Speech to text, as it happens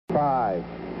5,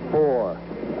 4,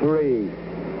 3,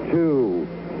 2,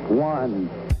 1.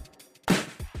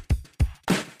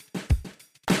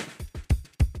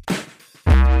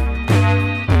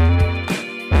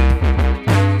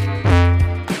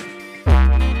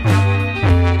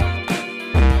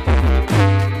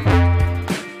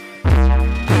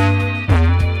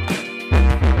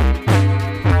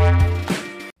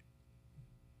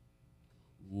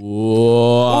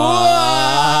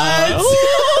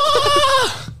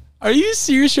 Are you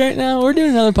serious right now? We're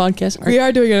doing another podcast. We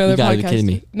are doing another podcast. You gotta be kidding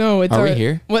me. No, it's Are we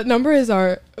here? What number is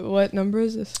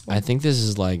this one? I think this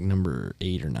is like number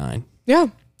 8 or 9. Yeah.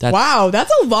 Wow,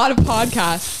 that's a lot of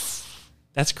podcasts.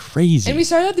 That's crazy. And we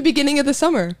started at the beginning of the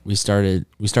summer. We started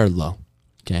low.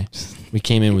 Okay. We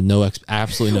came in with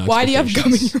absolutely no Why do you have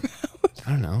gum in your mouth? I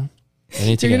don't know. I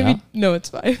need to get it out. No, it's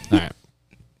fine. All right.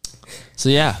 So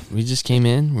yeah, we just came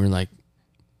in. We're like,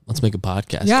 let's make a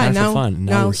podcast. Yeah, kind of for fun.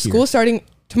 Now we're school here. starting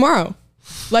tomorrow.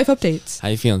 Life updates. How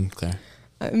you feeling, Claire?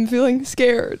 I'm feeling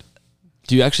scared.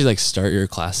 Do you actually like start your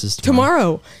classes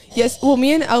tomorrow? Yes. Well,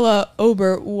 me and Ella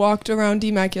Ober walked around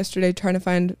DMAC yesterday trying to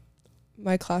find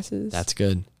my classes. That's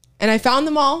good. And I found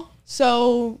them all,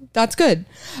 so that's good.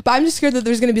 But I'm just scared that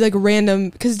there's going to be like random,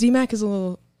 because DMAC is a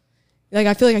little, like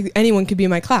I feel like anyone could be in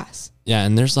my class. Yeah,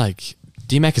 and there's like,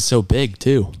 DMAC is so big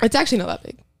too. It's actually not that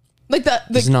big. Like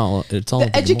it's all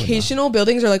the educational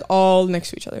buildings are like all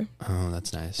next to each other. Oh,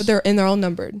 that's nice. But they're all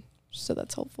numbered, so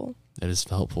that's helpful. That is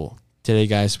helpful. Today,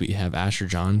 guys, we have Asher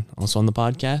John also on the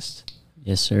podcast.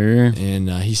 Yes, sir. And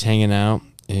he's hanging out,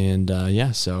 and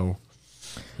so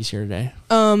he's here today.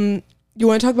 You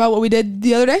want to talk about what we did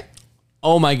the other day?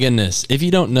 Oh my goodness! If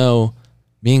you don't know,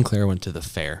 me and Claire went to the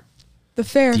fair.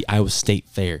 The Iowa State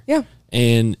Fair. Yeah.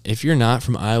 And if you're not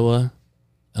from Iowa,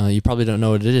 you probably don't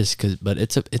know what it is, but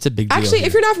it's a big deal. Actually, here.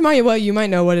 if you're not from Iowa, you might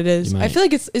know what it is. I feel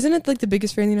like isn't it like the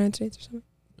biggest fair in the United States or something?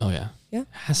 Oh yeah. Yeah. It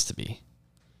has to be.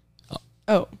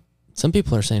 Oh. Some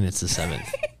people are saying it's the 7th.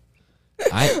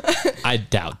 I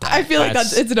doubt that. I feel like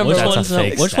it's number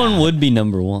one. Which one would be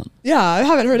number 1? Yeah, I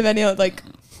haven't heard of any like.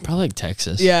 Probably like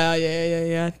Texas.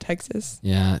 Yeah. Texas.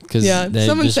 Yeah, because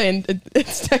someone's saying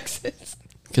it's Texas.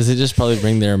 Because they just probably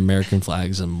bring their American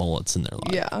flags and mullets in their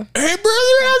life. Yeah. Hey,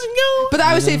 brother, how's it going? But the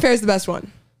Iowa State Fair is the best one.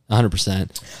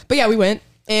 100%. But yeah, we went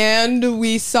and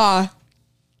we saw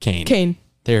Kane.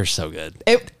 They're so good.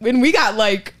 And we got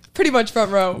like pretty much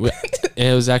front row.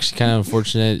 It was actually kind of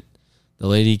unfortunate. The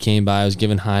lady came by. I was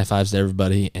giving high fives to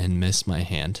everybody and missed my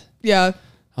hand. Yeah.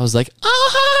 I was like,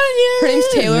 oh, yeah. Her name's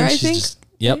Taylor, I think.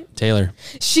 Yep, Taylor.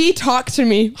 She talked to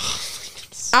me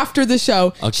after the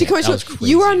show. Okay, she came and she goes,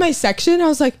 you were on my section? I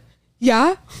was like,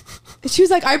 yeah. And she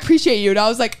was like, I appreciate you. And I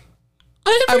was like,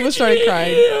 I almost started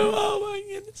crying. Oh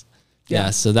my goodness. Yeah,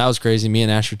 so that was crazy. Me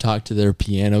and Asher talked to their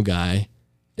piano guy.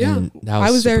 Yeah, that was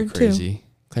I was super there crazy. Too.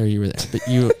 Claire, you were there, but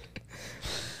we were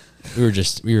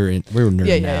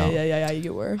nerding out. Yeah,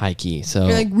 you were. High key. So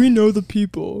you're like, we know the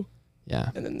people. Yeah.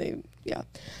 And then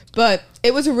but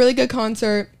it was a really good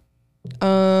concert. If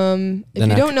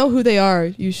you don't know who they are,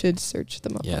 you should search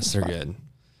them up. Yes, they're good.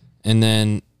 And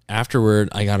then afterward,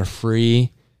 I got a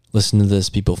free, listen to this,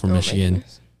 people from Michigan,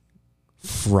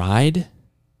 fried,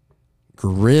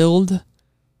 grilled,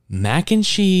 mac and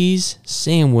cheese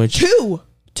sandwich.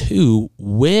 2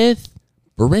 with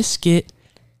brisket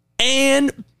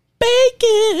and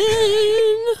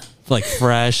bacon. Like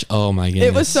fresh. Oh my goodness.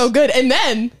 It was so good. And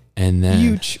then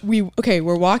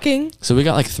we're walking. So we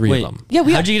got like 3 of them. Yeah,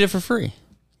 how'd you get it for free?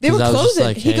 They were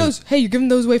closing. He goes, hey, you're giving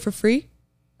those away for free?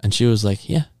 And she was like,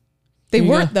 yeah. They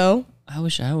weren't though. I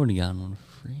wish I would have gotten one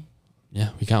for free.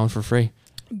 Yeah, we got one for free.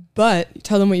 But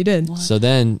tell them what you did. What? So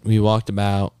then we walked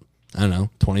about,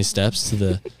 20 steps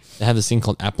to they have this thing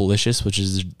called Applicious, which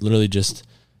is literally just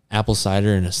apple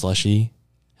cider and a slushie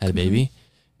had a baby.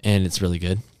 And it's really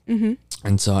good. Mm-hmm.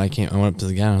 And so I went up to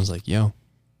the guy and I was like, yo,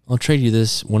 I'll trade you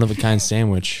this one-of-a-kind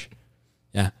sandwich.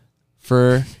 Yeah.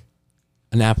 For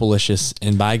an Applicious.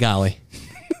 And by golly,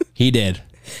 he did.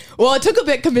 Well, it took a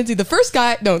bit convincing. The first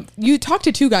guy, you talked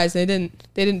to 2 guys. They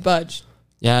didn't budge.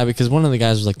 Yeah, because one of the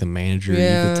guys was like the manager, you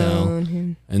could tell.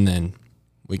 And then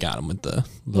we got him with the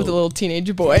little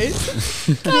teenage boys.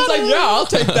 He's like, yeah, I'll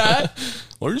take that.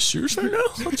 Are you serious right now?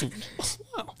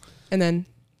 Wow. And then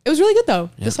it was really good though.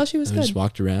 Yeah. The slushie was good. We just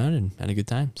walked around and had a good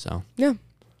time. So yeah.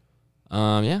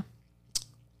 Yeah.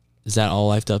 Is that all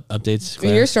life updates?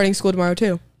 Claire? You're starting school tomorrow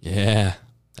too. Yeah,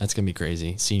 that's gonna be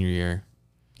crazy. Senior year.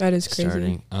 That is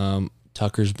crazy. Starting.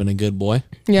 Tucker's been a good boy.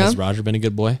 Yeah. Has Roger been a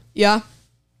good boy? Yeah.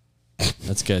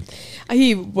 That's good.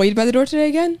 He waited by the door today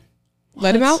again. What?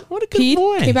 Let him out. What a good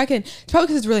boy. Came back in. It's probably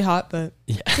because it's really hot, but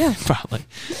yeah. Probably.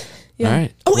 Yeah. All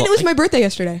right. Oh, and it was my birthday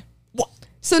yesterday. What?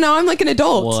 So now I'm like an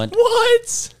adult.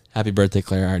 What? Happy birthday,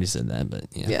 Clara. I already said that, but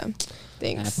yeah. Yeah.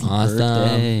 Thanks. Happy Awesome.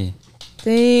 birthday.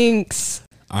 Thanks.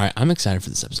 All right, I'm excited for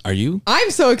this episode. Are you?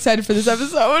 I'm so excited for this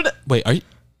episode. Wait, are you?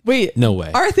 Wait. No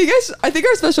way. I think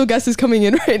our special guest is coming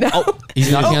in right now. Oh,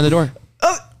 he's knocking on the door.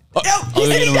 Oh, he's we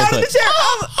get sitting him down real in the quick. chair.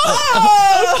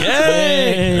 Oh.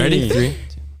 Okay. Ready? 3, 2.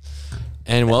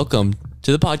 And welcome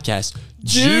to the podcast,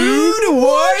 Jude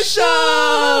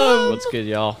Worsham. What's good,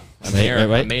 y'all? I'm Wait, here. wait,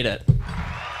 wait. I made it.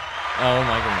 Oh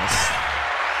my goodness.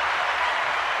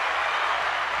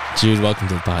 Jude, welcome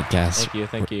to the podcast.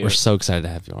 Thank you. We're so excited to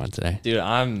have you on today. Dude,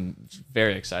 I'm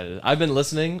very excited. I've been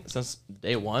listening since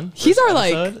day one. He's first our,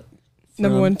 like, episode.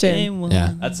 Number one fan.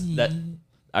 Yeah. That.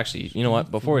 Actually, you know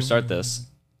what? Before we start this,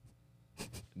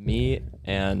 me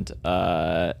and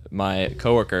my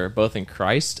coworker, both in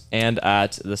Christ and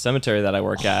at the cemetery that I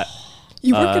work at.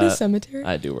 You work at a cemetery?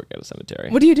 I do work at a cemetery.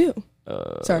 What do you do?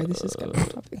 Sorry, this is kind of off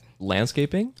topic.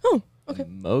 Landscaping, Oh, okay.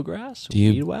 mow grass, Do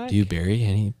you weed whack. do you bury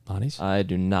any bodies? I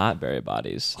do not bury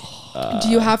bodies. Do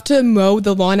you have to mow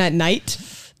the lawn at night?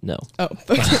 No. Oh,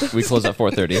 okay. We close at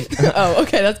 4:30. Oh,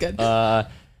 okay, that's good.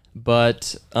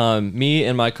 But me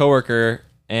and my coworker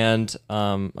and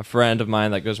a friend of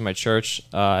mine that goes to my church,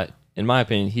 in my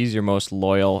opinion, he's your most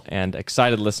loyal and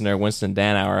excited listener, Winston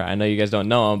Danauer. I know you guys don't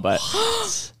know him, but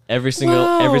every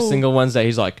single Wednesday,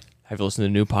 he's like, "Have you listened to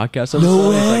new podcasts?"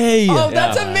 way. Oh,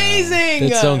 that's amazing.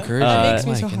 That's so encouraging. That makes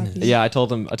me My so goodness. happy. Yeah, I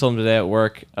told him today at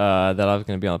work that I was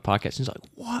going to be on the podcast. He's like,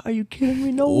 "What? Are you kidding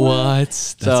me? No way." What?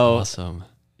 That's So- awesome.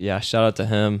 Yeah, shout out to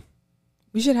him.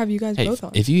 We should have you guys Hey, both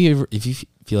on. if you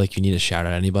feel like you need to shout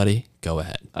out anybody, go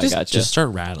ahead. I Just- got you. Just start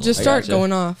rattling. Just I start gotcha.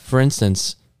 going off. For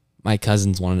instance, my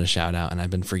cousins wanted a shout out, and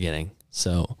I've been forgetting.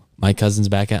 So my cousin's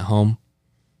back at home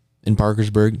in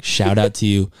Parkersburg. Shout out to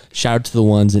you. Shout out to the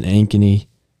ones in Ankeny.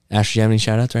 Ashley, do you have any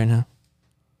shout outs right now?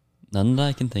 None that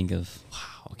I can think of.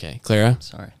 Okay. Clara,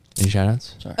 Sorry. any shout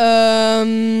outs?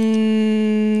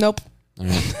 Nope. All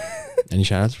right. Any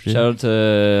shout outs for you? Shout out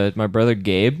to my brother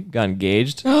Gabe. Got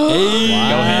engaged. Hey,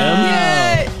 Go him.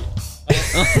 Yay!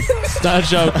 It's not a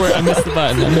joke. I missed the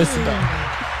button.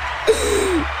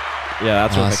 Yeah,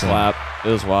 that's worth a Awesome. clap. It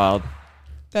was wild.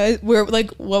 That is, where,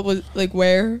 like, what was, like,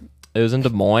 where? It was in Des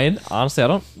Moines. Honestly, I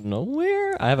don't know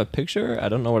where. I have a picture. I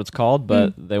don't know what it's called,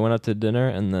 but they went out to dinner,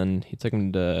 and then he took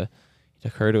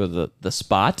her to the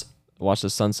spot, watched the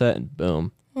sunset, and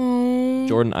boom. Oh,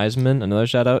 Jordan Eisman, another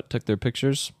shout out, took their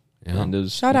pictures, Yeah. and it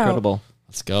was Shout out. incredible.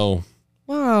 Let's go.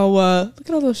 wow. Look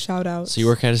at all those shout outs. So you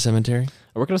work at a cemetery?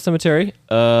 I work at a cemetery.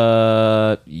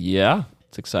 Yeah,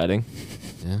 it's exciting.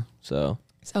 Yeah. So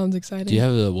Sounds exciting. Do you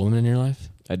have a woman in your life?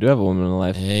 I do have a woman in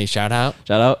life. Hey, shout out.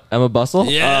 Shout out Emma Bustle.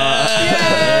 Yay!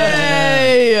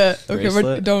 Okay,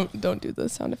 Bracelet. don't do the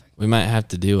sound effect. We might have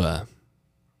to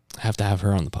have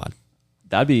her on the pod.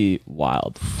 That'd be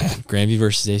wild. Grandview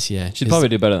versus ACA. She'd probably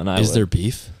do better than I would. Is there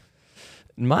beef?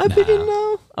 In my opinion,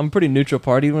 no. I'm a pretty neutral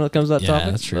party when it comes to that Yeah, topic.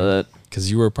 that's true. But Because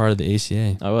you were a part of the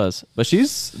ACA. I was. But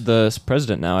she's the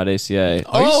president now at ACA.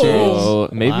 Are you serious? So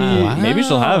maybe Wow. maybe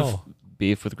she'll have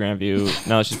beef with Grandview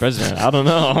now that she's president. I don't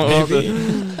know.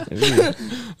 Maybe.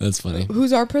 That's funny.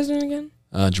 Who's our president again?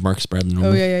 Jamarcus Bradley Oh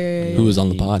Norman, yeah. who was on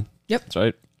the pod. That's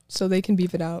right. So they can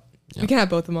beef it out. Yeah. We can have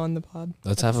both of them on the pod.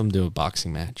 Let's have him do a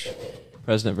boxing match.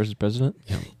 President versus president.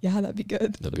 Yeah, that'd be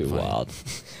good. That'd Be be funny. wild.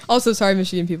 Also, sorry,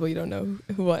 Michigan people, you don't know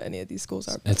what any of these schools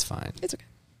are. It's fine. It's okay.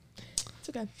 It's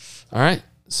okay. All right.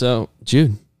 So,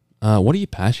 Jude, what are you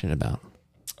passionate about?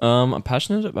 I'm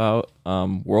passionate about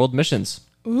world missions.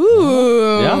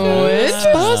 Ooh, Yeah.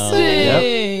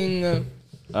 interesting.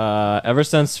 Ever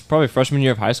since probably freshman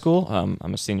year of high school,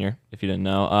 I'm a senior. If you didn't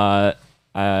know,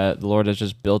 the Lord has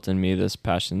just built in me this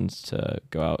passion to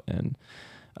go out and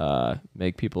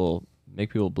make people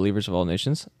believers of all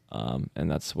nations, and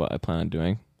that's what I plan on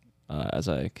doing as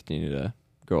I continue to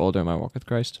grow older in my walk with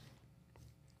Christ.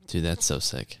 Dude, that's so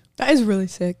sick. That is really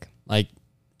sick. Like,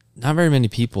 not very many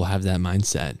people have that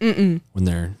mindset when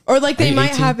they're Or like Are they you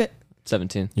might 18? have it.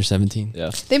 17. you're 17.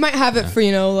 Yeah. They might have it for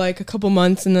like a couple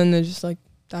months, and then they just like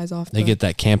dies off. They get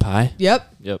that camp high.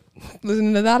 Yep. Yep.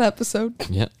 Listen to that episode.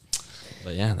 Yep.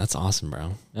 But yeah, that's awesome,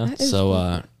 bro. Yeah. That is So,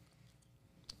 cool.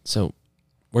 so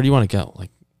where do you want to go?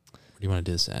 Like, where do you want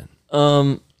to do this at?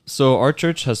 So our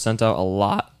church has sent out a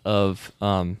lot of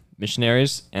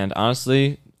missionaries, and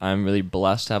honestly, I'm really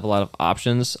blessed to have a lot of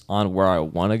options on where I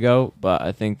want to go. But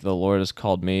I think the Lord has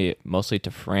called me mostly to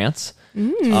France.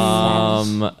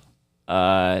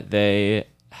 They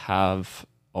have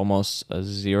almost a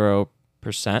 0%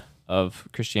 of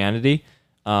Christianity.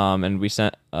 And we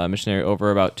sent a missionary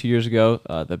over about 2 years ago,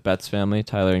 the Betts family,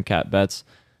 Tyler and Kat Betts.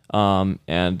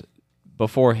 And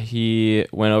before he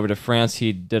went over to France,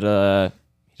 he did a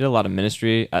he did a lot of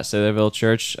ministry at Saylorville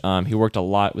Church. He worked a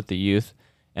lot with the youth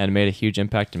and made a huge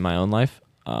impact in my own life.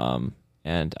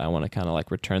 And I want to kind of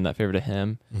like return that favor to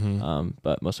him.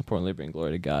 But most importantly, bring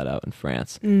glory to God out in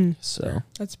France. So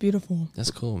That's beautiful.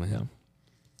 That's cool, man. Yeah.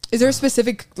 Is there a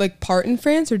specific like part in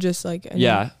France or just like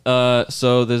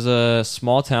so there's a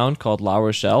small town called La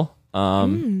Rochelle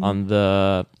on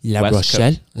the La west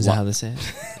Rochelle? coast. Is that how they say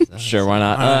it? Sure, why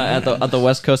not? At the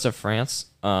west coast of France,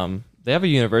 they have a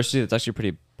university that's actually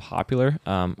pretty popular.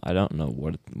 I don't know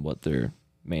what their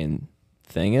main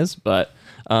thing is, but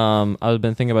I've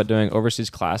been thinking about doing overseas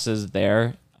classes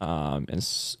there,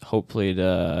 and hopefully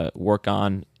to work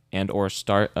on and or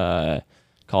start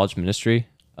college ministry.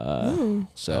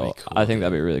 So cool, I think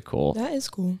that'd be really cool. That is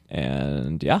cool.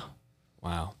 And yeah.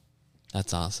 Wow.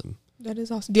 That's awesome. That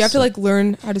is awesome. Do you have to like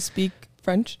learn how to speak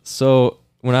French? So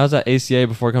when I was at ACA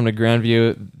before coming to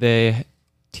Grandview, they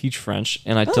teach French,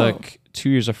 and I took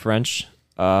 2 years of French.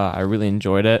 I really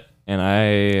enjoyed it, and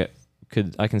I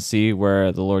can see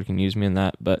where the Lord can use me in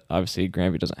that. But obviously,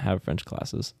 Grandview doesn't have French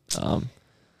classes,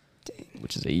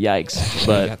 which is a yikes.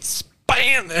 But got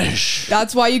Spanish.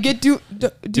 That's why you get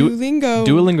Duolingo.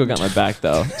 Duolingo got my back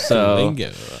though. So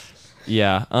Duolingo.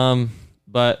 yeah.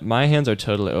 But my hands are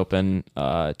totally open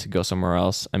to go somewhere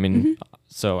else. I mean,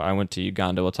 so I went to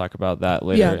Uganda. We'll talk about that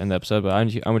later in the episode. But I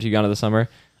went to Uganda this summer.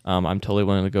 I'm totally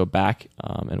willing to go back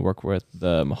and work with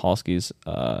the Mahalskis.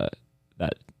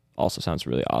 That also sounds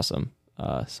really awesome.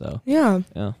 So Yeah.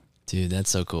 Dude, that's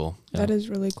so cool. That is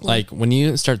really cool. Like when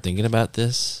you start thinking about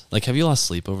this, like have you lost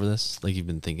sleep over this? Like you've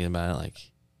been thinking about it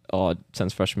like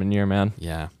since freshman year, man.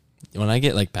 yeah. When I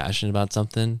get like passionate about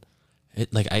something,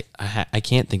 it like I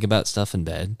can't think about stuff in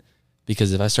bed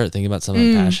because if I start thinking about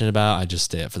something I'm passionate about, I just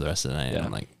stay up for the rest of the night. Yeah. And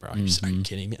I'm like, bro, are you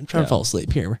kidding me? I'm trying to fall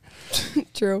asleep here.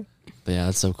 True. But yeah,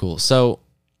 that's so cool. So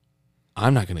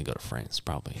I'm not going to go to France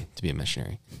probably to be a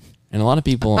missionary. And a lot of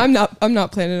people I'm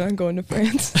not planning on going to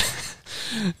France.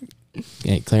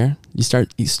 Hey, Claire, you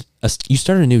start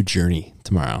a new journey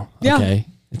tomorrow. Yeah. Okay,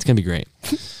 it's gonna be great.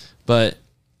 But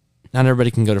not everybody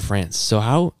can go to France. So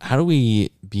how do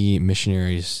we be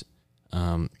missionaries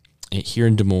here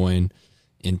in Des Moines,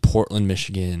 in Portland,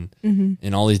 Michigan,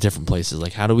 in all these different places?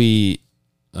 Like, how do we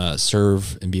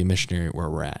serve and be a missionary where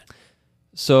we're at?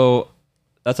 So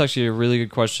that's actually a really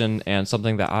good question and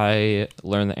something that I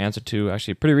learned the answer to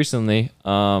actually pretty recently,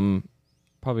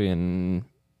 probably in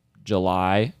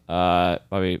July,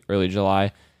 probably early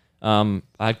July. I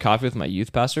had coffee with my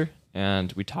youth pastor,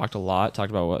 and we talked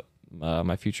about what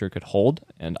my future could hold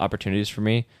and opportunities for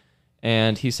me.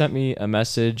 And he sent me a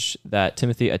message that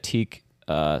Timothy Atik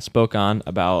spoke on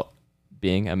about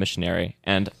being a missionary,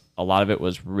 and a lot of it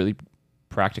was really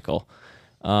practical.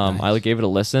 I gave it a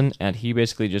listen, and he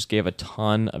basically just gave a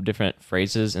ton of different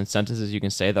phrases and sentences you can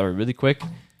say that were really quick,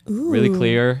 really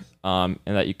clear, and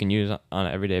that you can use on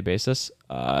an everyday basis.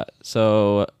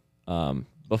 So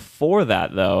before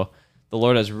that, though, the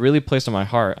Lord has really placed on my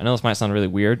heart. I know this might sound really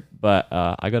weird, but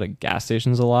I go to gas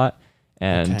stations a lot,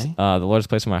 and the Lord has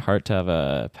placed on my heart to have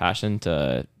a passion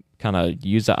to kind of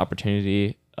use that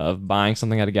opportunity of buying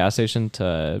something at a gas station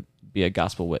to be a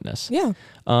gospel witness. Yeah.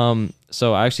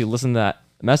 So I actually listened to that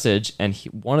message, and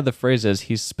one of the phrases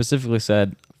he specifically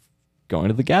said, "Going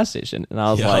to the gas station," and I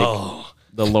was like,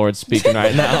 "The Lord's speaking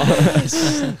right now."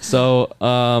 So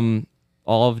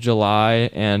all of July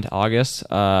and August,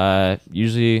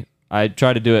 usually I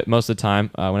try to do it most of the time.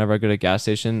 Whenever I go to a gas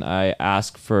station, I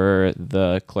ask for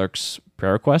the clerk's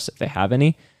prayer requests if they have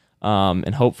any.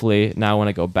 And hopefully now when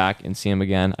I go back and see them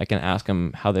again, I can ask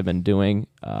them how they've been doing,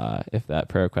 if that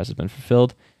prayer request has been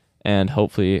fulfilled, and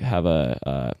hopefully have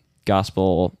a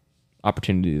gospel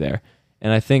opportunity there.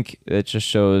 And I think it just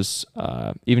shows,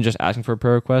 even just asking for a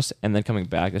prayer request and then coming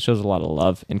back, it shows a lot of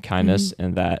love and kindness,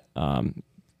 and that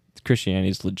Christianity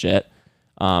is legit.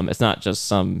 It's not just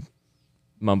some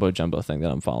mumbo jumbo thing that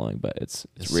I'm following, but it's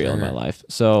real in my life.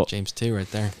 So James 2 right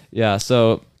there. Yeah,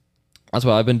 so that's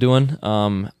what I've been doing.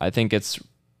 I think it's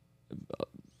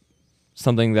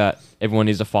something that everyone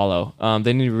needs to follow.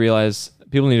 People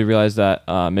need to realize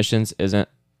that missions isn't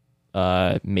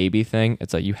a maybe thing.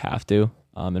 It's a you have to.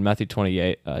 In Matthew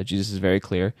 28, Jesus is very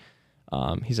clear.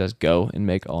 He says, "Go and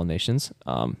make all nations."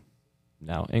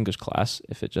 Now, English class,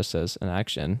 if it just says an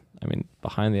action, I mean,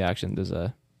 behind the action, there's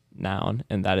a noun,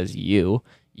 and that is you.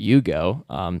 You go.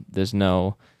 It's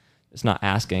not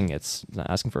asking. It's not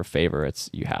asking for a favor. It's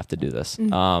you have to do this.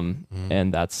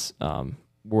 And that's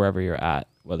wherever you're at,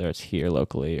 whether it's here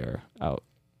locally or out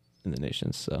in the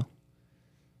nations. So,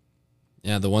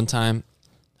 yeah, the one time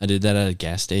I did that at a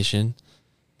gas station,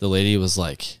 the lady was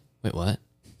like, "Wait, what?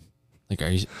 Like, are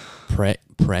you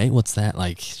pray? What's that?"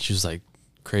 Like, she was like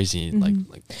crazy.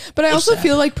 Mm-hmm. Like, But I or also sad.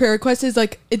 feel like prayer request is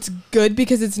like it's good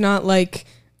because it's not like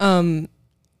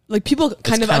people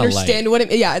kind of kinda understand light. what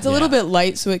it. Yeah, it's a little Yeah. bit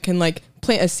light, so it can like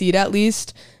plant a seed at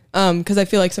least. Because I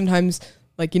feel like sometimes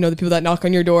like the people that knock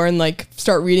on your door and like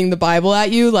start reading the Bible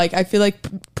at you. Like I feel like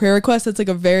prayer request that's like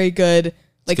a very good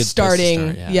like good place to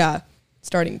starting start,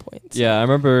 starting point. So. Yeah, I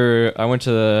remember I went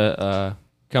to the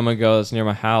Come and Go's near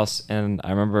my house, and I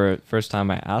remember first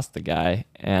time I asked the guy,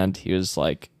 and he was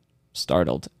like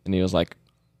startled, and he was like,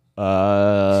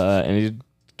 and he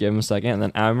gave him a second, and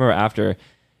then I remember after,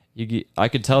 I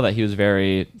could tell that he was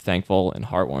very thankful and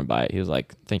heartwarmed by it. He was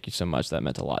like, "Thank you so much. That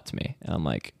meant a lot to me." And I'm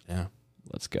like, Yeah.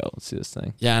 "Let's go. Let's do this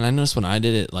thing." Yeah, and I noticed when I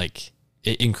did it, like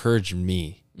it encouraged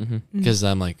me Mm-hmm. because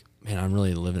I'm like, man, I'm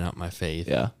really living out my faith.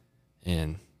 Yeah.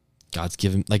 And God's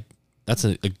given like that's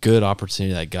a good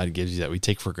opportunity that God gives you that we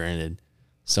take for granted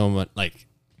so much. Like,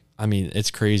 I mean,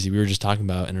 it's crazy. We were just talking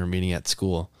about in our meeting at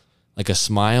school, like a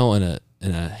smile and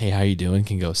a hey, how you doing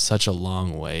can go such a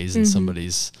long ways in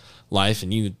somebody's life,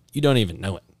 and you don't even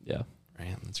know it. Yeah.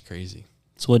 Right? That's crazy.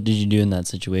 So what did you do in that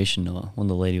situation, Noah, when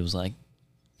the lady was like,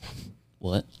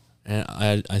 what? And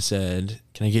I said,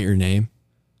 "Can I get your name?"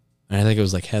 And I think it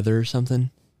was like Heather or something.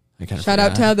 I kind of Shout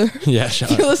out to Heather. Yeah,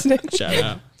 shout If you're out. listening. Shout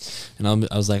out. And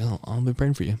I was like, I'll be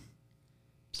praying for you.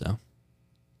 So,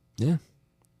 yeah.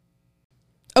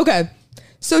 Okay.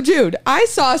 So Jude, I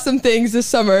saw some things this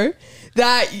summer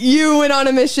that you went on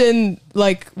a mission,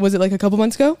 like, was it like a couple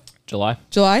months ago? July.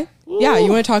 July? Yeah, you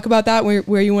want to talk about that,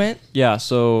 where you went? Yeah,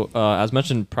 so as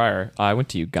mentioned prior, I went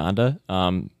to Uganda,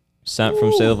 sent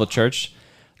from Saleville Church.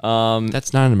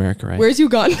 That's not in America, right? Where's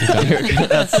Uganda? Where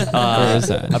is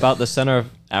that? About the center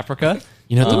of Africa.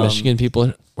 You know, the Michigan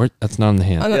people, that's not on the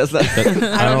hand. Yes, I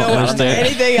don't know understand.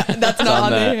 anything that's not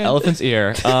on the there. elephant's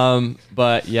ear.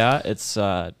 But yeah, it's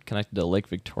connected to Lake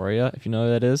Victoria, if you know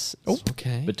what that is. It's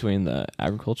Okay. between the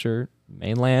agriculture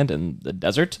mainland and the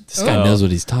desert. This guy knows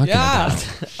what he's talking Yeah.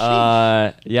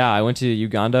 about. Yeah, I went to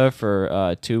Uganda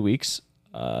for 2 weeks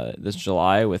this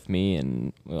July with me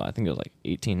and I think it was like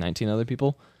 18, 19 other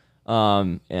people.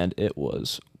 And it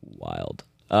was wild.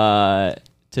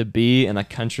 To be in a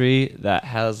country that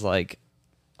has like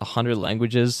 100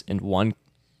 languages in one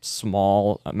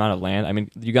small amount of land. I mean,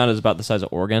 Uganda is about the size of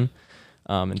Oregon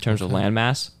in terms of land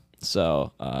mass.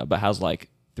 So, but has like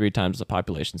 3 times the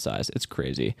population size. It's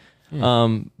crazy.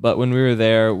 But when we were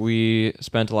there, we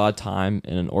spent a lot of time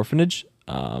in an orphanage,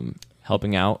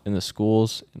 helping out in the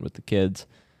schools and with the kids,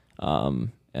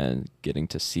 and getting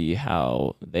to see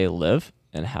how they live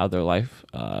and how their life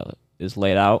is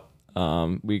laid out.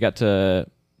 We got to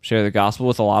share the gospel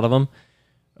with a lot of them.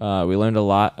 We learned a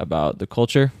lot about the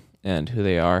culture and who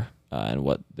they are and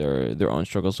what their own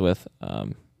struggles with,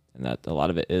 and that a lot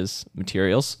of it is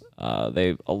materials.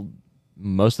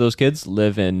 Most of those kids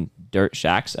live in dirt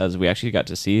shacks, as we actually got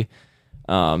to see.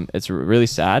 It's really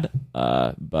sad,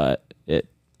 but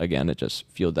it just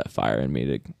fueled that fire in me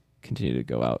to continue to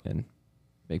go out and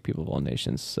make people of all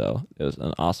nations. So it was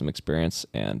an awesome experience,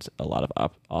 and a lot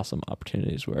of awesome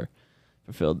opportunities were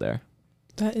fulfilled there.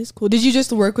 That is cool. Did you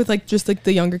just work with just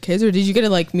the younger kids, or did you get to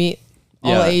like meet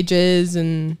all Yeah. ages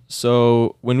and?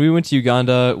 So when we went to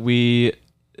Uganda,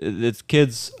 it's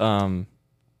kids,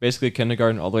 basically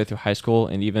kindergarten all the way through high school,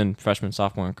 and even freshman,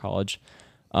 sophomore in college.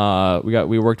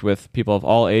 We worked with people of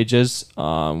all ages.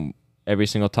 Every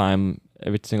single time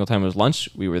it was lunch,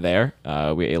 we were there.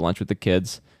 We ate lunch with the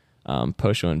kids.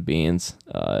 Posho and beans.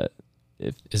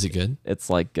 Is it good? It's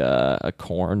like a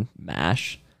corn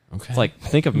mash. Okay. It's like,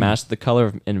 think of mash, the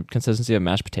color and consistency of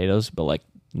mashed potatoes, but like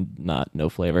no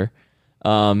flavor.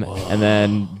 And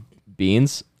then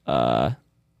beans.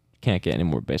 Can't get any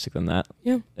more basic than that.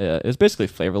 Yeah. It's basically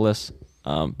flavorless.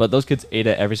 But those kids ate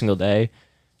it every single day.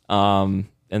 And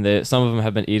some of them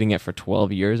have been eating it for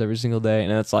 12 years every single day.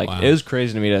 And it's like, Wow. it was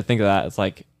crazy to me to think of that. It's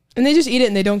like, And they just eat it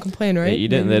and they don't complain, right? they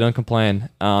eat it and they don't complain.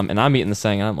 And I'm eating this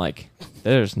thing and I'm like,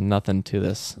 there's nothing to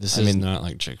this. This I is mean, not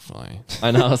like Chick-fil-A.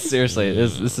 I know, seriously,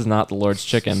 this is not the Lord's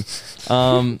chicken.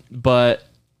 But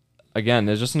again,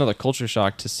 there's just another culture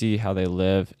shock to see how they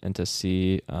live and to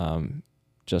see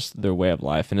just their way of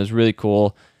life. And it's really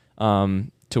cool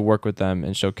to work with them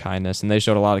and show kindness. And they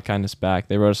showed a lot of kindness back.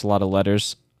 They wrote us a lot of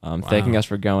letters thanking us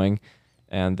for going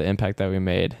and the impact that we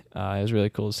made. It was really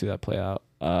cool to see that play out.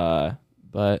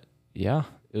 But yeah,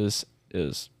 it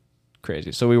was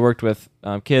crazy. So we worked with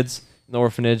kids in the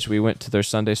orphanage. We went to their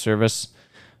Sunday service.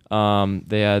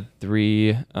 They had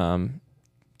 3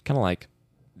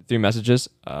 messages: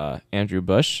 Andrew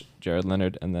Bush, Jared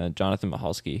Leonard, and then Jonathan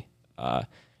Mahalski.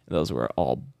 Those were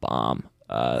all bomb.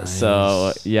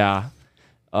 So yeah,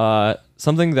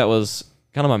 something that was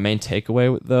kind of my main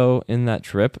takeaway though in that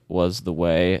trip was the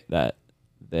way that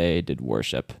they did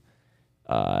worship.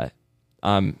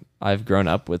 I've grown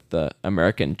up with the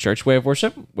American church way of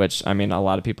worship, which I mean, a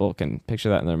lot of people can picture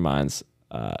that in their minds.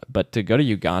 But to go to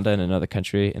Uganda, in another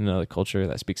country, in another culture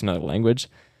that speaks another language,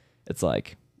 it's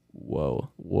like, whoa,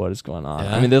 what is going on?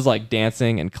 Yeah. I mean, there's like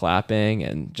dancing and clapping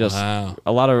and just Wow.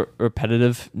 a lot of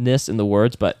repetitiveness in the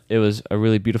words, but it was a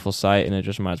really beautiful sight. And it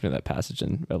just reminds me of that passage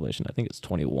in Revelation, I think it's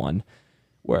 21,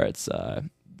 where it's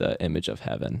the image of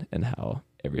heaven and how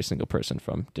every single person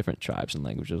from different tribes and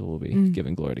languages will be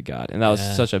giving glory to God. And that was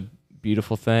such a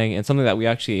beautiful thing and something that we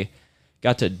actually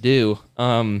got to do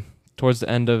towards the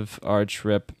end of our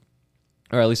trip,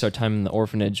 or at least our time in the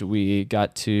orphanage. We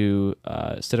got to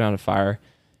sit around a fire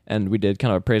and we did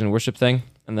kind of a praise and worship thing.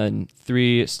 And then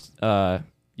 3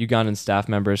 Ugandan staff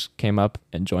members came up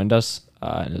and joined us,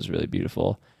 and it was really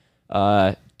beautiful. 2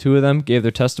 of them gave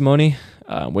their testimony,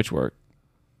 which were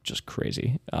just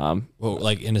crazy. Well,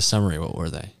 like in a summary, what were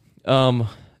they?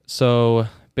 So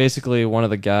basically, one of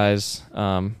the guys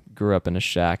grew up in a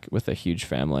shack with a huge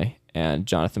family, and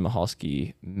Jonathan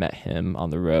Mahalski met him on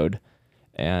the road,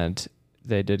 and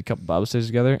they did a couple Bible studies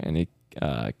together, and he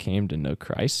came to know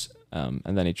Christ. And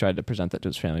then he tried to present that to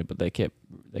his family, but they kept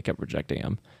rejecting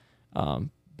him.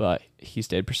 But he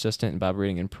stayed persistent in Bible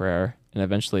reading and prayer, and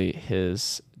eventually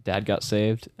his dad got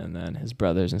saved, and then his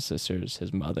brothers and sisters,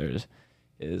 his mothers,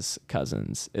 his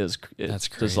cousins. That's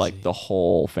Just crazy. like the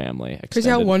whole family. Crazy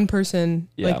how extended- one person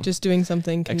Yeah. like just doing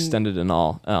something can extended and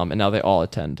all. And now they all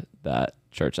attend that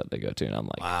church that they go to, and I'm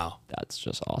like, Wow. that's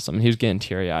just awesome. And he was getting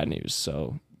teary-eyed, and he was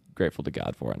so grateful to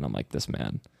God for it. And I'm like, this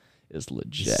man is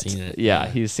legit. seen it. Yeah,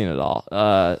 Yeah. he's seen it all.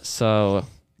 So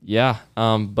yeah.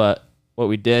 But what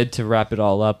we did to wrap it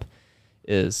all up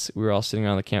is we were all sitting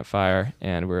around the campfire,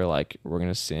 and we were like, we're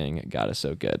gonna sing "God Is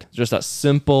So Good." Just that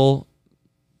simple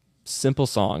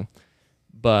song.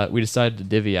 But we decided to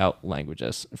divvy out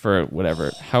languages for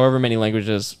however many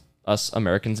languages us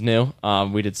Americans knew.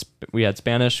 We had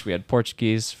Spanish, we had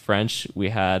Portuguese, French, we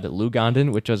had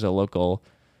Lugandan, which was a local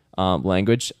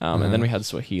language, and then we had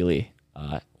Swahili.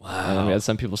 And then we had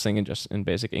some people singing just in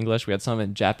basic English. We had some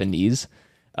in Japanese.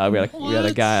 We had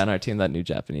a guy on our team that knew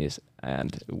Japanese,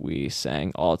 and we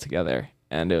sang all together,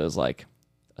 and it was like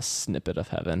a snippet of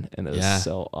heaven, and it was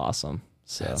so awesome.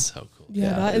 So That's so cool.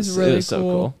 Yeah, that it is was- really it was so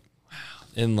cool.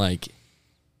 And like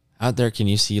out there, can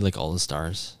you see like all the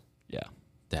stars? Yeah,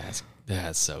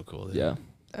 That's so cool. Dude. yeah.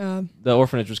 Um, The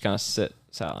orphanage was kind of sat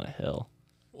on a hill.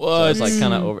 So What? it's like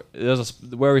kind of over. It was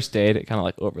where we stayed. It kind of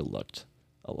like overlooked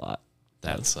a lot.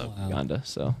 That's so cool. Uganda.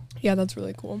 So yeah, that's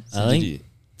really cool. So I did think you-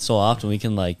 so often we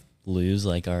can like lose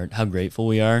like how grateful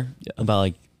we are about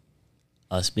like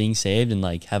us being saved and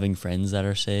like having friends that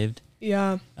are saved.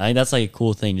 Yeah. I think that's like a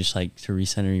cool thing, just like to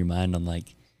recenter your mind on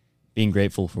like being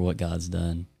grateful for what God's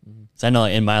done. So I know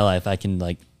like, in my life I can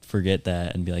like forget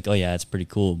that and be like, oh yeah, it's pretty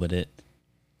cool, but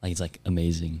it's like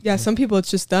amazing. Yeah, some people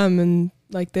it's just them and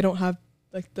like they don't have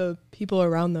like the people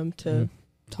around them to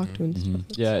talk to and stuff.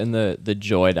 yeah, and the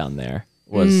joy down there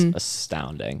was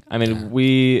astounding. I mean,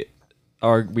 we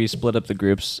split up the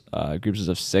groups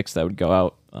of 6 that would go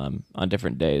out on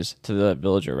different days to the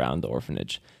village around the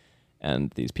orphanage,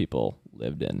 and these people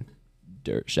lived in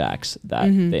dirt shacks that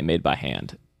they made by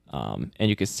hand, and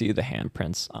you could see the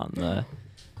handprints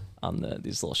on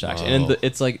these little shacks. And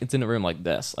it's in a room like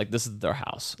this is their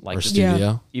house, like Or just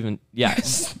studio. even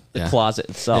the Yeah. closet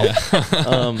itself.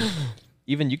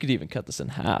 Even you could even cut this in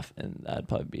half, and that'd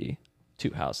probably be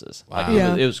 2 houses. Wow. Like,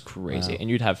 Yeah. it was crazy, and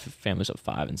you'd have families of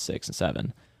 5 and 6 and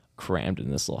 7 crammed in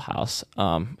this little house.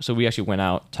 So we actually went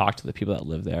out, talked to the people that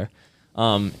live there,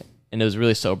 and it was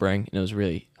really sobering, and it was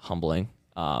really humbling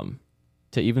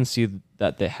to even see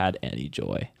that they had any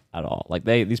joy at all. Like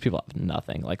these people have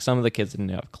nothing. Like some of the kids didn't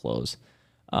have clothes,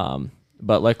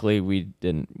 but luckily we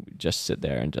didn't just sit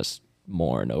there and just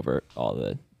mourn over all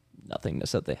the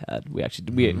nothingness that they had. We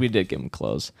actually we did give them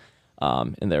clothes,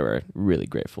 and they were really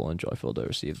grateful and joyful to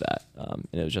receive that. And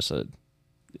it was just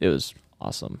it was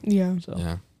awesome. Yeah. So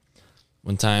Yeah.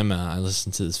 One time I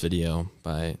listened to this video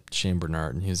by Shane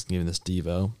Bernard, and he was giving this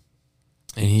Devo,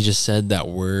 and he just said that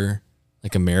we're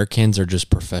like Americans are just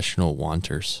professional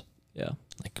wanters. yeah,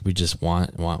 Like we just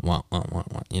want,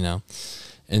 you know?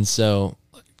 And so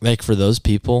like for those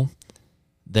people,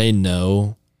 they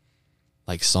know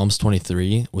like Psalms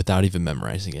 23 without even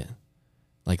memorizing it.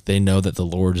 Like they know that the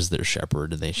Lord is their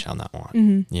shepherd and they shall not want,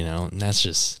 you know? And that's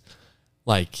just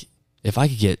like, if I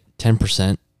could get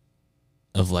 10%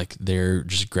 of like their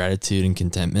just gratitude and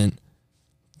contentment,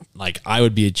 like I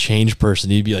would be a changed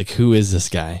person. You'd be like, who is this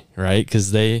guy? Right?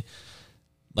 Cause they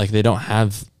don't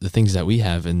have the things that we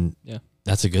have. And yeah.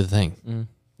 that's a good thing. Mm.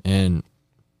 And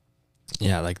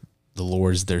yeah, like the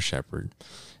Lord's their shepherd.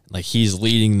 Like he's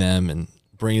leading them and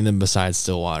bringing them beside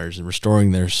still waters and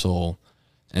restoring their soul.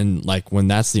 And like when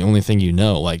that's the only thing you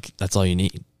know, like that's all you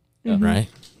need. Right?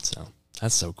 So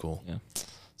that's so cool. Yeah.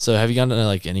 So have you gone to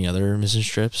like any other mission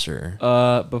trips or?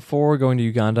 Before going to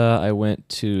Uganda, I went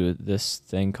to this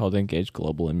thing called Engage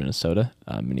Global in Minnesota,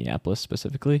 Minneapolis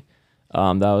specifically.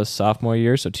 That was sophomore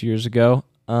year, so 2 years ago.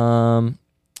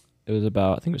 It was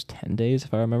about, I think it was 10 days,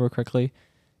 if I remember correctly.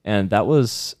 And that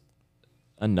was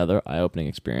another eye-opening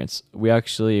experience. We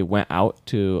actually went out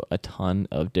to a ton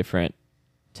of different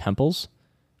temples,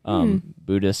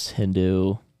 Buddhist,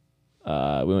 Hindu.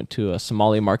 We went to a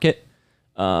Somali market.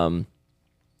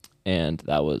 And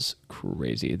that was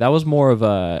crazy. That was more of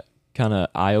a kind of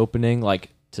eye-opening, like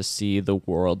to see the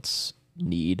world's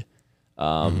need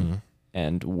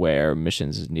and where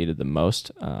missions is needed the most.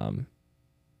 And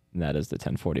that is the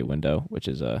 1040 window, which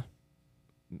is a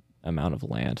amount of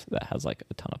land that has like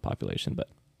a ton of population, but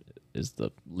is the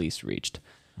least reached.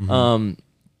 And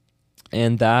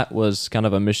that was kind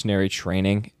of a missionary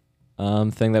training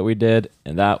thing that we did,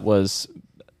 and that was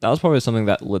probably something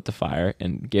that lit the fire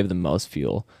and gave the most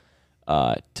fuel.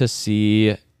 To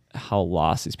see how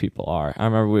lost these people are. I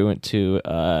remember we went to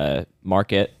a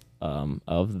market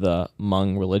of the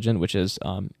Hmong religion, which is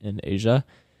in Asia,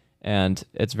 and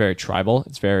it's very tribal.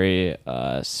 It's very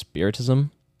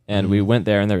spiritism. And we went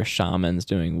there, and there were shamans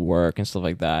doing work and stuff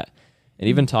like that. And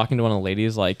even talking to one of the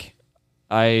ladies, like,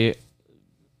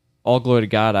 all glory to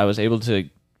God, I was able to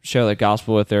share the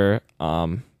gospel with her,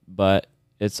 but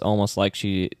it's almost like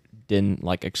she didn't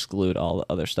like exclude all the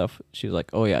other stuff. She was like,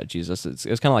 oh yeah, Jesus. It's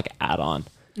kind of like add on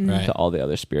to all the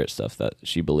other spirit stuff that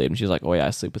she believed. And she's like, oh yeah,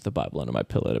 I sleep with the Bible under my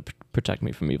pillow to protect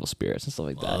me from evil spirits and stuff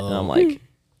like that. And I'm like,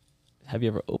 have you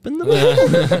ever opened the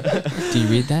Bible? Do you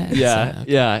read that?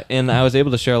 Yeah. And I was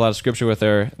able to share a lot of scripture with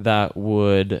her that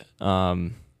would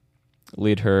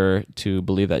lead her to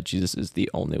believe that Jesus is the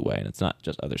only way and it's not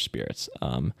just other spirits.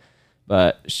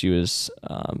 But she was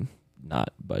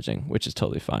not budging, which is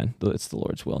totally fine. It's the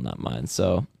Lord's will, not mine.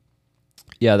 So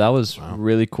yeah, that was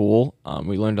really cool.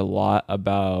 We learned a lot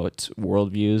about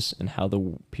worldviews and how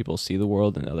the people see the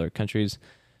world in other countries.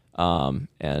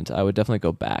 And I would definitely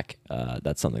go back.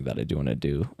 That's something that I do want to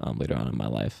do later on in my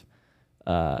life.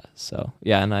 So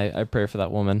yeah, and I pray for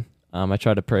that woman. I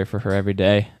try to pray for her every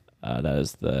day. That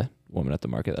is the woman at the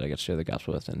market that I get to share the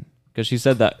gospel with. And because she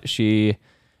said that she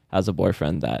has a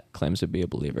boyfriend that claims to be a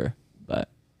believer, but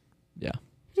yeah.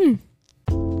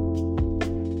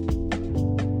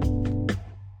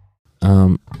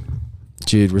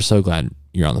 Jude, we're so glad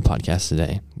you're on the podcast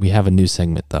today. We have a new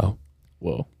segment though.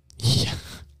 Whoa.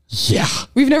 Yeah.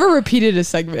 We've never repeated a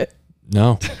segment.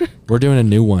 No, we're doing a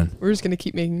new one. We're just going to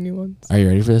keep making new ones. Are you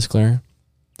ready for this, Clara?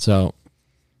 So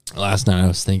last night I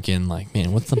was thinking like,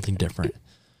 man, what's something different?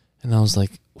 And I was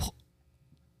like,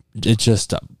 it's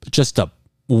just a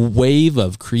wave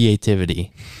of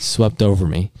creativity swept over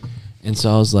me. And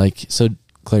so I was like, so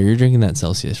Claire, you're drinking that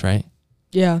Celsius, right?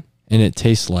 Yeah. And it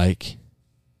tastes like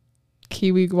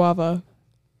Kiwi guava.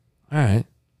 all right.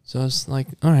 So I was like,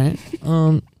 all right,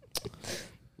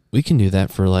 we can do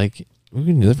that for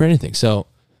anything. So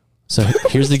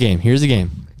here's the game.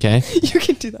 Okay. You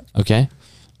can do that. Okay.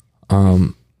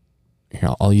 Here,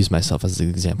 I'll use myself as an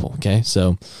example. Okay.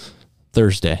 So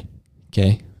Thursday.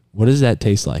 Okay. What does that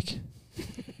taste like?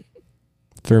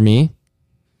 For me,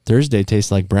 Thursday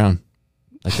tastes like brown,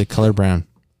 like the color brown.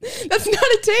 That's not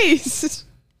a taste.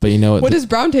 But you know what? What does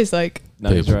brown taste like?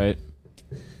 No, he's right.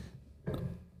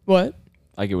 What?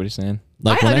 I get what he's saying.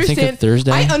 Like when I think of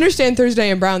Thursday, I understand Thursday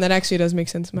and brown. That actually does make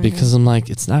sense in my because head. I'm like,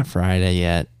 it's not Friday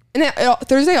yet. And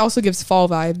Thursday also gives fall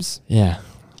vibes. Yeah.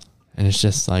 And it's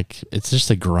just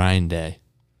a grind day,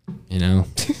 you know?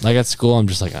 Like at school, I'm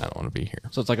just like, I don't want to be here.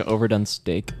 So it's like an overdone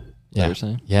steak. Yeah. You're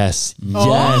saying? Yes. Oh.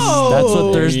 Yes. That's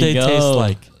what There Thursday you go. tastes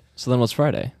like. So then what's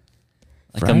Friday?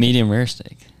 Like Friday? a medium rare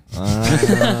steak.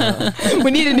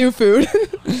 We need a new food.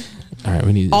 All right,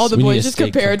 we need All the we need a boys just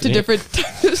steak compare it to company. different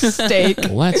types of steak.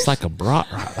 Well, that's like a brat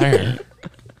right there.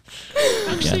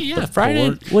 Actually, yeah,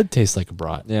 Friday would taste like a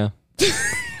brat. Yeah.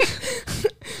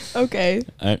 Okay.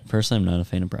 Personally, I'm not a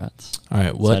fan of brats. All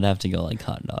right, So I'd have to go like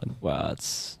hot dog. Wow,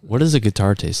 it's what does a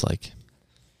guitar taste like?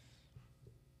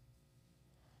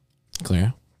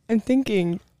 Claire? I'm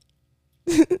thinking.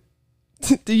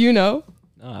 Do you know?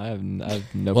 no, I have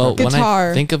no. Well, purpose. when I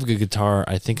Guitar. think of a guitar,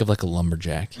 I think of like a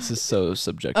lumberjack. This is so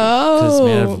subjective. Because it's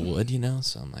made Oh. of wood, you know?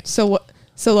 So I'm like, So what?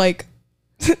 So like,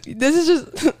 this is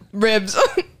just ribs,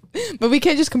 but we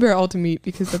can't just compare it all to meat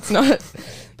because that's not.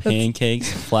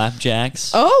 Pancakes,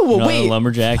 flapjacks. Oh, You know, wait.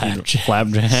 lumberjack and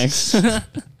flapjacks.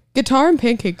 Guitar and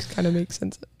pancakes kind of make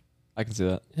sense. I can see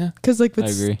that. Cause like I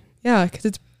agree. Yeah, cause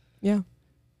it's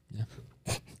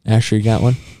Asher, you got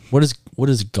one? What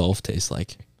does golf taste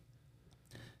like?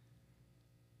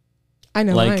 I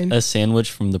know Like mine. a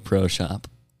sandwich from the pro shop.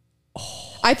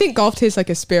 I think golf tastes like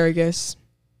asparagus.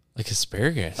 Like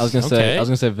asparagus. I was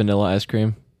gonna say vanilla ice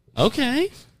cream.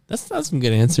 Okay. That's some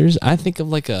good answers. I think of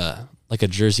like a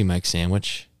Jersey Mike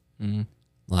sandwich. Mm.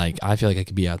 Like I feel like I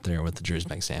could be out there with the Jersey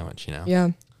Mike sandwich, you know? Yeah.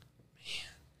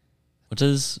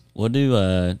 What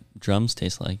do drums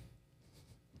taste like?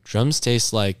 Drums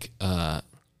taste like well,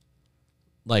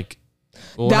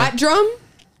 That drum?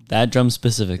 That drum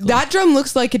specifically. That drum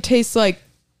looks like it tastes like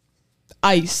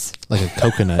ice. like a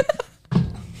coconut.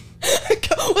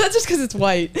 Well, that's just because it's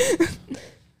white.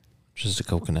 Just a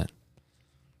coconut.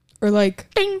 Or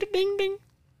like ding ding ding ding.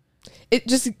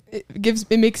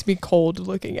 It makes me cold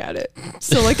looking at it.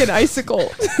 So like an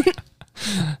icicle.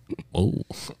 Whoa.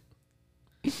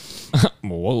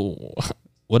 Whoa.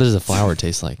 What does a flower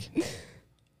taste like?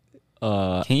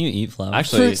 Can you eat flowers?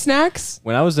 Actually, Fruit snacks?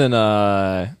 when I was in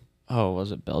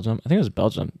was it Belgium? I think it was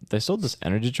Belgium. They sold this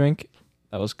energy drink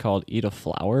that was called Eat a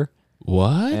Flower,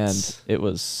 What? and it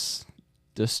was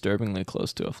disturbingly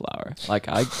close to a flower. Like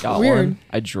I got Weird. one,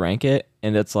 I drank it,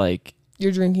 and it's like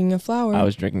You're drinking a flower. I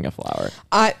was drinking a flower.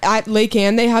 At Lake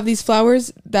Ann, they have these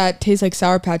flowers that taste like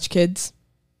Sour Patch Kids.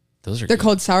 Those are They're good.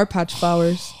 called Sour Patch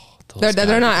flowers. Those They're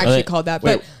gotta not be- actually they- called that,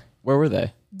 Wait, but where were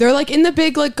they? they're like in the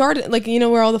big like garden, like you know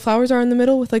where all the flowers are in the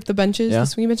middle with like the benches, Yeah. the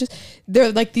swing benches.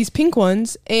 They're like these pink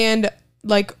ones, and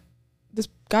like this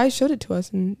guy showed it to us,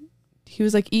 and he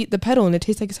was like, "Eat the petal," and it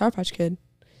tastes like a Sour Patch Kid.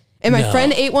 And my No.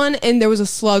 friend ate one, and there was a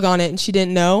slug on it, and she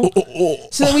didn't know.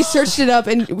 So then we searched it up,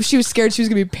 and she was scared she was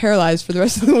gonna be paralyzed for the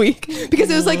rest of the week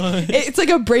because it was like it's like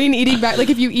a brain eating back.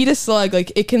 Like if you eat a slug,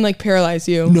 like it can like paralyze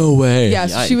you. No way. Yeah,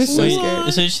 so she was so Wait,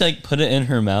 scared. so she like put it in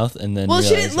her mouth and then. Well, she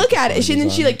realized didn't look that at the it. slug And then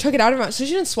was she on like it. took it out of her mouth, so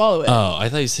she didn't swallow it. Oh, I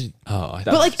thought you said. Oh, I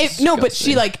thought. But like, but she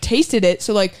disgusting. like tasted it,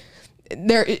 so like,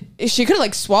 she could have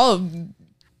like swallowed.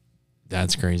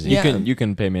 That's crazy. Yeah. You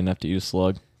can pay me enough to eat a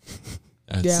slug.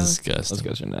 That's Yeah. disgusting. Those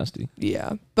guys are nasty.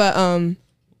 Yeah, but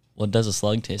What does a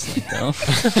slug taste like though?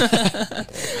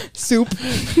 soup,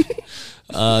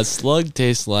 Slug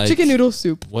tastes like chicken noodle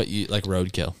soup. what you like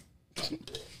roadkill.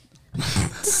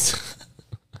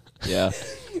 Yeah.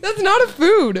 That's not a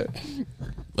food.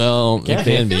 Well, it I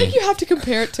can feel like be. you have to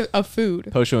compare it to a food.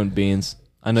 Pocho and beans.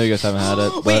 I know you guys haven't had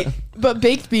it. Wait, But but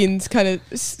baked beans kind of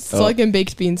slug and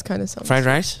baked beans kind of sounds. Fried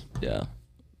rice? yeah.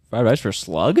 Fried rice for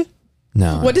slug?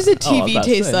 No. What does a Oh, I was TV about to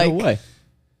taste say, like? No way.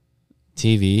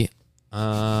 TV?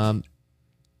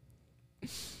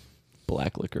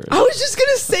 Black licorice. I was just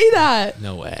gonna say that.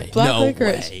 No way. Black no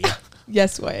licorice. way.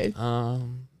 Yes, way.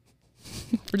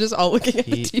 We're just all looking at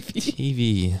the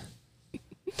TV. TV.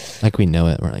 Like we know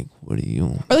it. We're like, what do you?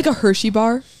 Or like a Hershey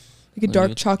bar, like a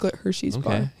dark Okay. chocolate Hershey's Okay.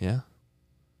 bar. Yeah.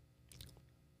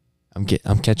 I'm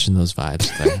catching those vibes,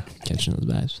 Claire. Catching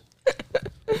those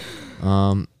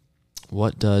vibes.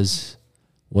 What does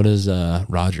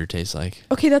Roger taste like?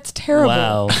 Okay, that's terrible.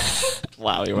 Wow.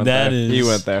 Wow, you went That there. is- You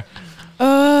went there.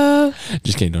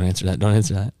 Just kidding. Don't answer that. Don't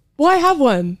answer that. Well, I have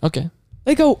one. Okay.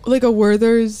 Like a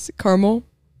Werther's caramel.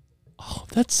 Oh,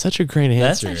 that's such a great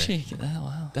That's answer. actually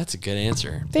wow. That's a good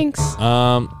answer. Thanks.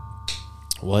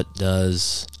 What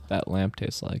does That lamp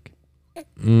tastes like.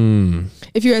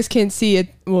 If you guys can't see it,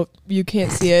 well, you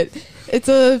can't see it. It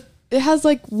has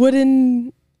like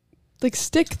wooden, like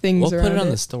stick things we'll around put it on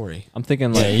the story. I'm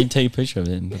thinking Yeah, like you take a picture of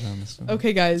it and put it on the story.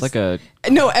 Okay, guys. it's like a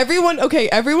No, everyone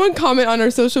comment on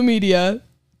our social media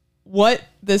what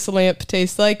this lamp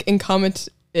tastes like and comment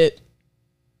it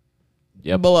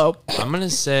below. I'm gonna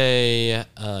say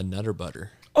Nutter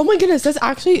Butter. Oh my goodness, that's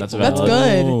That's good.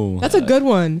 valid. Oh. That's a good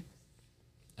one.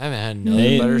 I haven't had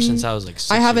Nutter Butter since I was like 6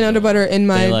 I have an years under old. butter in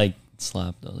my They like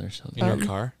slap though. They're so in good. your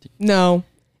car. no,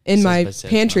 in Says my by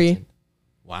Seth pantry. Johnson.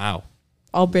 Wow.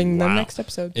 I'll bring them Wow. next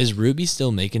episode. Is Ruby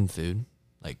still making food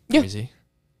like Yeah. crazy?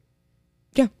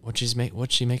 Yeah. What's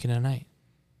she making at night?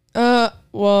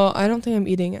 Well, I don't think I'm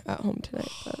eating it at home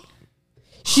tonight, but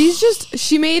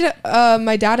she made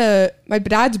my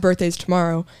dad's birthday's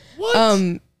tomorrow.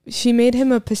 What? She made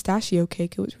him a pistachio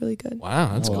cake. It was really good.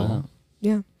 Wow, that's Oh, cool. wow.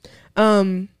 Yeah.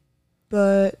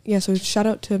 But yeah, so shout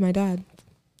out to my dad.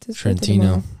 It's his birthday Trentino.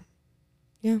 tomorrow.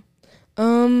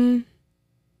 Yeah.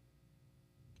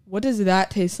 What does that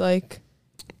taste like?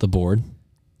 The board.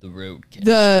 The road.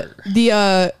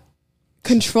 The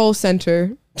control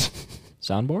center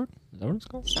soundboard? Is that what it's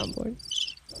called? soundboard.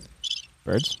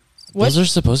 Birds? What Those are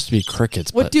supposed to be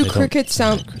crickets. what but do they don't crickets sound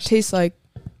sound like crickets. taste like?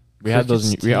 We had those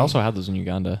Crickets we too. also had those in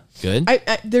Uganda. Good.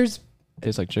 I there's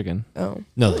Tastes like chicken. Oh.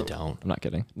 No, they don't. I'm not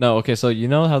kidding. No, okay, so you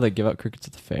know how they give out crickets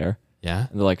at the fair? Yeah.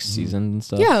 And they're like seasoned and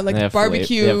stuff? Yeah, And they like have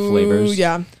barbecue. they have flavors.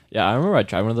 Yeah. Yeah, I remember I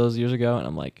tried one of those years ago, and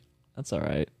I'm like, that's all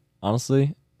right.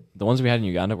 Honestly, the ones we had in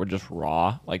Uganda were just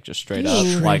raw, like just straight up.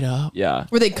 Straight like, up? Yeah.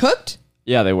 Were they cooked?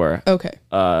 Yeah, they were. Okay.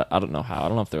 I don't know how. I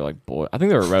don't know if they were like boiled. I think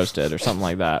they were roasted or something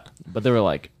like that. But they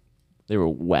were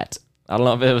wet. I don't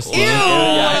know if it was. Ew.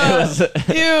 Yeah, it was.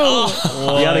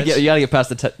 Ew. You gotta get past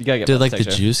the. You gotta get. Did past like the the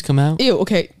texture. juice come out? Ew.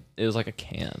 Okay. It was like a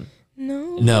can.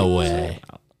 No. No way.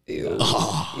 Ew.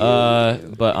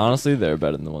 But honestly, they're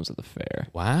better than the ones at the fair.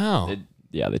 Wow.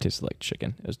 They tasted like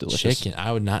chicken. It was delicious. Chicken.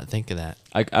 I would not think of that.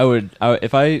 I would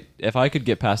if I could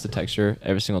get past the texture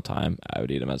every single time, I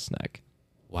would eat them as a snack.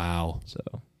 Wow. So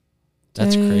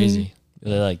That's Dang. crazy. Were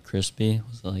they like crispy?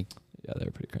 Was it like yeah, they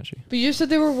were pretty crunchy. But you said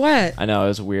they were wet. I know it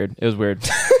was weird. It was weird.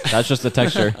 That's just the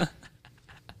texture.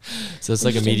 So it's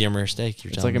like a medium rare steak.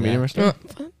 You're It's like telling a me medium that?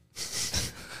 rare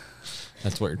steak.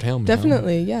 That's what you're telling me. huh?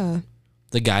 Definitely. Yeah.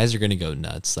 The guys are gonna go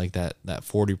nuts, like that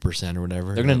 40% or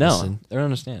whatever. They're gonna that know. listen. They're gonna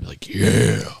understand. Like, yeah.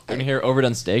 They're gonna hear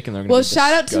overdone steak, and they're gonna. Well, be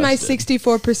shout out to my disgusted.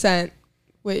 64%.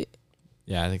 Wait.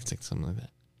 Yeah, I think it's like something like that.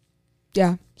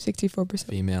 Yeah. 64%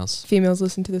 Females. females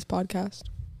listen to this podcast.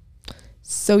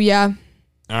 So yeah.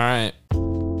 All right.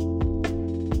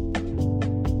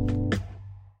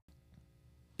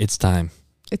 It's time.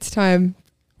 It's time.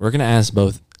 We're gonna ask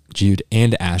both Jude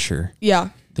and Asher Yeah.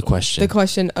 the question. The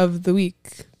question of the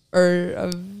week or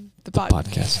of the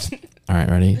podcast. All right,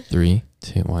 ready? 3,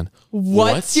 2, 1.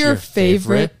 What's your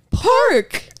favorite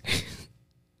park?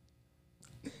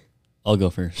 I'll go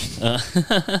first.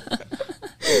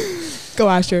 Go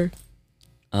Asher.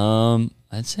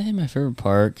 I'd say my favorite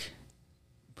park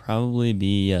probably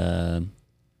be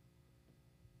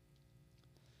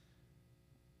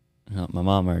no, my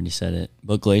mom already said it.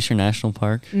 But Glacier National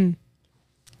Park. Mm.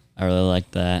 I really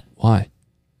like that. Why?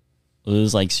 It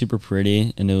was like super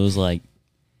pretty, and it was like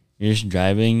you're just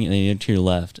driving and then you look to your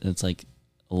left and it's like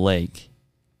a lake.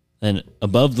 Then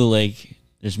above the lake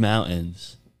there's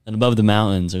mountains. And above the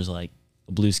mountains there's like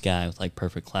a blue sky with like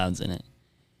perfect clouds in it.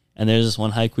 And there's this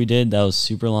one hike we did that was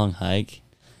super long hike.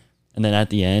 And then at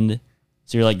the end,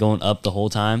 so you're like going up the whole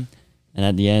time, and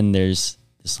at the end there's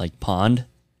this like pond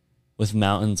with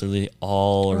mountains literally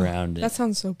all around it. That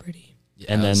sounds so pretty. Yeah,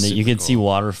 And then that's you super could see cool.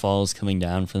 waterfalls coming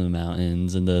down from the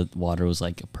mountains, and the water was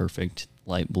like a perfect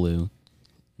light blue.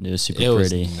 And it was super It was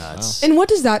pretty. nuts. And what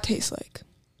does that taste like?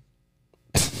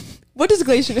 What does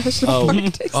Glacier National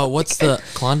Park taste Oh, like? what's the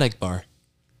Klondike bar?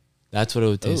 That's what it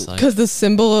would taste like. Because the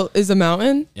symbol is a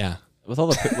mountain? Yeah. With all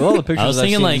the pictures, I was I've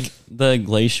thinking seen- like the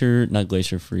glacier, not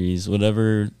glacier freeze,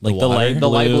 whatever, like the, water? the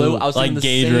light blue. I was like thinking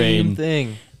the same Gatorade,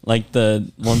 thing. like the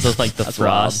ones with like the That's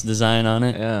frost design on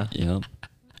it. Yeah. Yep.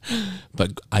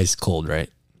 But ice cold, right?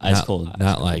 Ice Not- cold.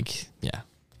 Not like, yeah.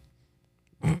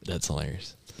 That's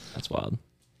hilarious. That's wild.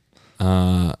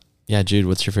 Yeah, Jude,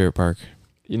 what's your favorite park?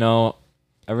 You know,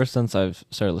 ever since I've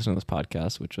started listening to this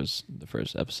podcast, which was the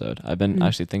first episode, I've been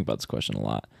actually thinking about this question a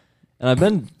lot, and I've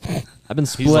been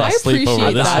split. I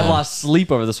appreciate that. I've lost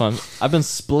sleep over this one. I've been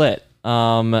split.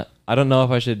 I don't know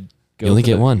if I should go. You only for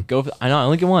get the- one. I know I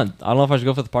only get one. I don't know if I should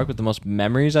go for the park with the most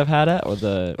memories I've had at, or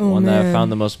the one that I've man.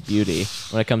 found the most beauty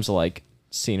when it comes to like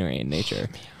scenery and nature.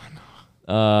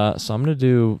 So I'm gonna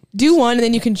do. Do one and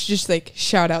then you can just like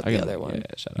shout out I the can- other one. Yeah,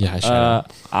 shout out. Yeah, shout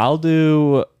out. I'll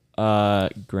do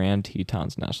Grand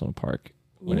Tetons National Park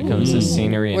when it comes to Ooh.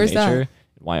 scenery and Where's that? nature.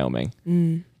 Wyoming.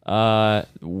 Mm.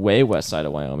 Way west side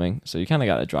of Wyoming. So you kind of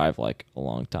got to drive like a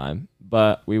long time.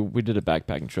 But we did a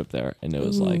backpacking trip there, and it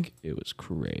was Ooh. like it was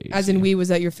crazy. As in was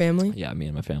that your family? Yeah, me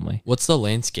and my family. What's the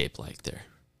landscape like there?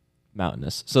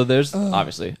 Mountainous. So there's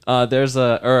obviously there's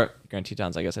Grand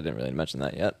Tetons. I guess I didn't really mention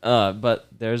that yet. But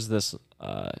there's this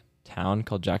town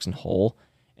called Jackson Hole,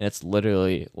 and it's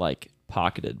literally like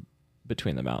pocketed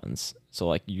between the mountains. So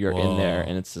like you're in there, Whoa.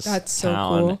 and it's this That's so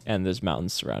town, cool. and there's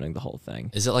mountains surrounding the whole thing.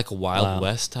 Is it like a Wild Wow.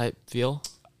 West type feel?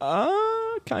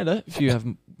 Kinda. If you have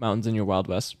mountains in your Wild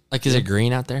West. Like, is it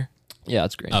green out there? Yeah,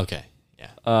 it's great. Okay.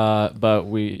 Yeah. But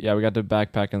we got to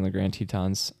backpack in the Grand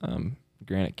Tetons,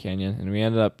 Granite Canyon, and we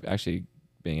ended up actually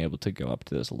being able to go up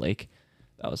to this lake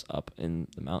that was up in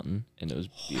the mountain, and it was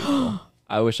beautiful.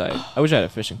 I wish I had a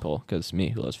fishing pole, because me,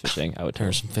 who loves fishing, I would Turn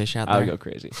totally- some fish out I would there. go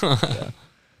crazy. Yeah.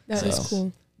 That is So-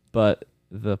 cool. But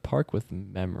the park with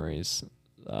memories,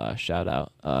 shout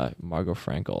out Margot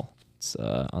Frankel. It's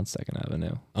on 2nd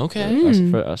Avenue.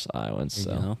 Okay. For us Iowans. You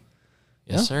So know?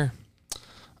 Yes, sir.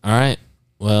 All right.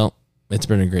 Well, it's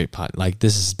been a great pod. Like,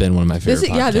 this has been one of my favorite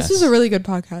podcasts. This is a really good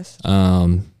podcast.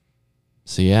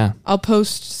 So yeah, I'll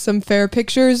post some fair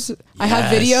pictures. I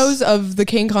have Yes. videos of the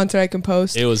King concert I can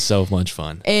post. it was so much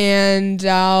fun. And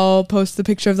I'll post the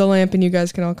picture of the lamp and you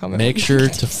guys can all comment. Make sure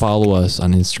to follow us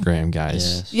on Instagram,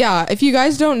 guys, Yes. Yeah, if you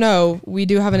guys don't know, we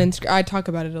do have an Instagram. I talk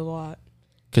about it a lot.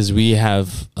 because we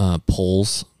have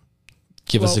polls.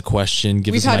 Give us Well, a question.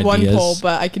 Give We've us some had one ideas. poll,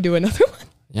 but I can do another one.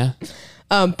 Yeah.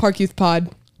 Park Youth Pod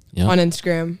Yep. on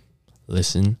Instagram.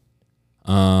 Listen.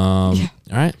 All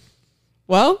right.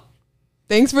 Well,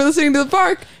 thanks for listening to the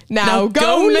park. Now,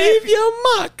 go leave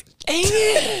your mark. Dang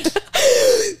it.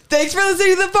 Thanks for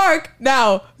listening to the park.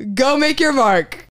 Now go make your mark.